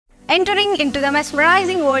entering into the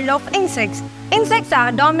mesmerizing world of insects. Insects are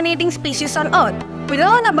dominating species on Earth. We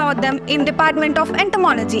learn about them in Department of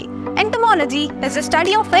Entomology. Entomology is the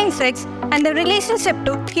study of insects and their relationship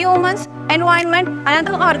to humans, environment, and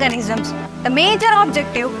other organisms. The major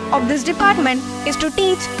objective of this department is to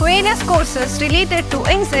teach various courses related to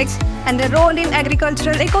insects and their role in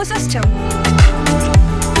agricultural ecosystem.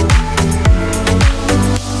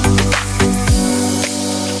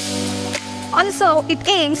 Also, it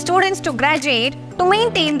aims students to graduate to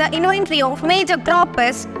maintain the inventory of major crop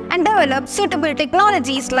pests and develop suitable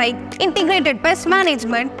technologies like integrated pest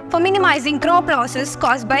management for minimizing crop losses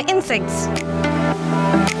caused by insects.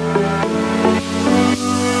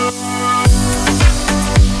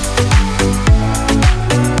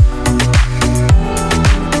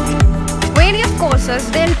 Various courses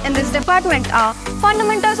dealt in this department are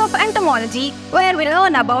Fundamentals of Entomology, where we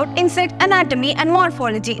learn about insect anatomy and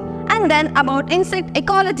morphology, and then about insect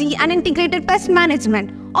ecology and integrated pest management.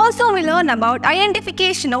 Also, we learn about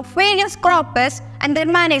identification of various crop pests and their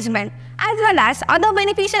management, as well as other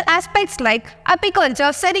beneficial aspects like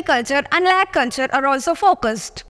apiculture, sericulture, and lag culture are also focused.